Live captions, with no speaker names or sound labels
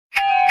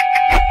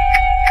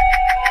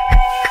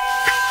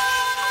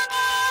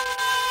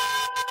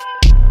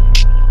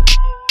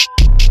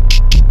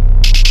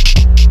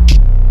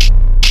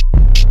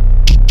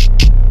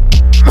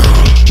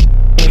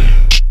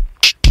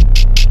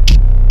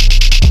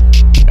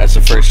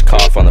first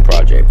cough on the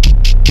project.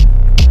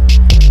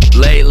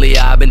 Lately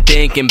I've been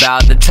thinking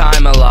about the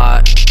time a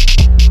lot.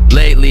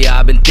 Lately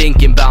I've been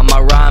thinking about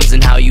my rhymes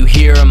and how you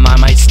hear them. I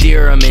might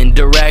steer them in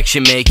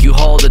direction, make you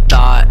hold a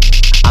thought.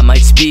 I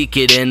might speak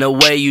it in a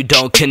way you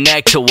don't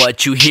connect to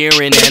what you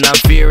hearing. And I'm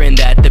fearing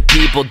that the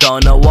people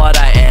don't know what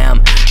I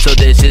am. So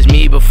this is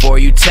me before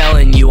you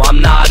telling you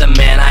I'm not a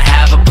man. I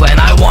have a plan,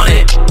 I want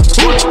it.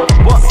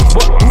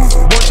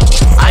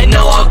 I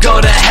know I'll go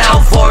to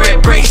hell for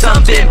it. Bring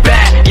something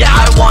back, yeah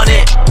I want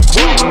it.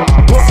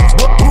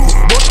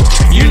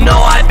 You know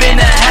I've been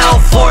to hell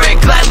for it,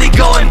 gladly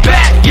going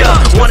back, yeah.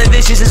 One of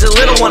this is a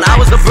little one, I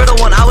was the brittle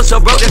one. I was so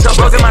broken,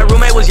 my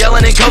roommate was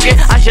yelling and coking.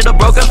 I should've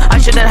broke him, I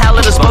shouldn't have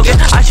let him spoken.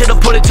 I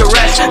should've put it to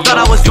rest, thought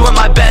I was doing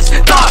my best.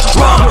 Thought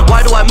wrong,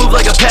 why do I move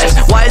like a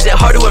pest? Why is it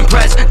hard to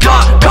impress?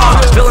 Gone,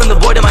 filling the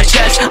void in my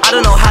chest. I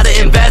don't know how to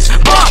invest,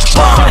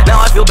 now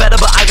I feel better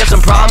but I got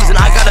some problems and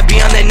I gotta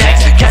be on their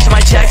necks. Cashing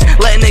my checks,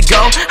 letting it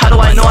go. How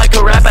do I know I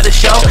can rap at a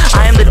show?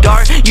 I am the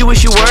dart, you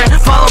wish you weren't.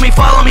 Follow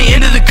me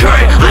into the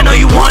current. I know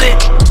you want it,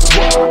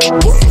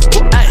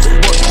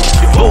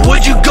 but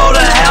would you go to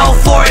hell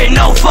for it?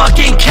 No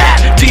fucking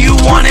cap, do you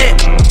want it?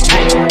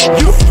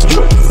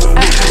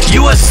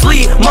 You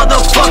asleep,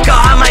 motherfucker,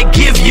 I might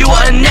give you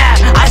a nap.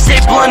 I stay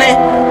blunted,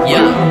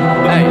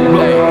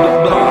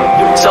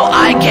 so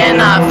I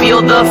cannot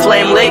feel the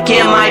flame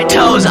licking my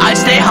toes. I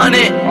stay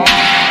hunted,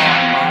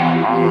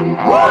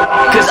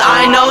 cause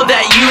I know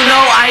that you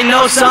know I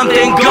know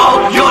something.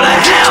 Go to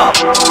hell.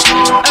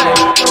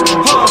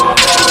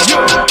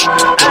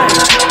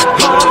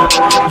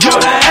 Go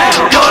to hell.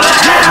 Go to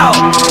hell.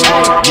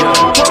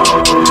 Go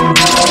to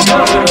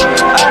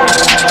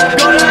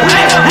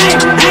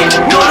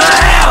hell. Go to hell.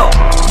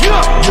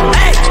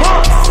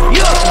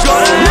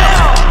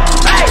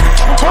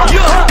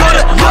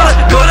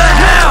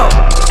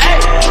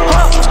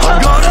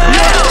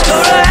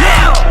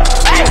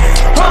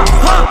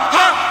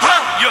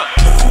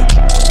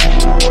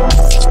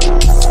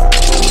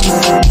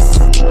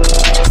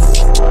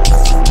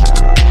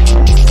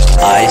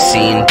 I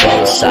seen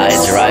both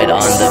sides right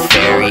on the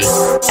ferry.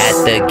 At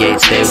the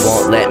gates they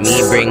won't let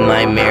me bring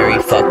my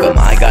Mary. Fuck 'em,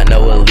 I got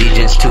no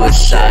allegiance to a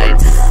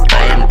side.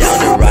 I am down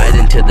to ride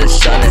into the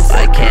sun if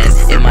I can.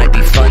 It might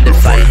be fun to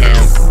fight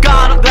him.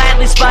 God, I'll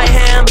gladly spite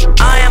him.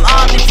 I am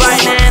oddly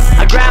frightening.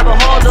 I grab a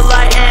hold of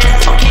light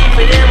and I'll keep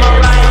it in my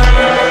right hand.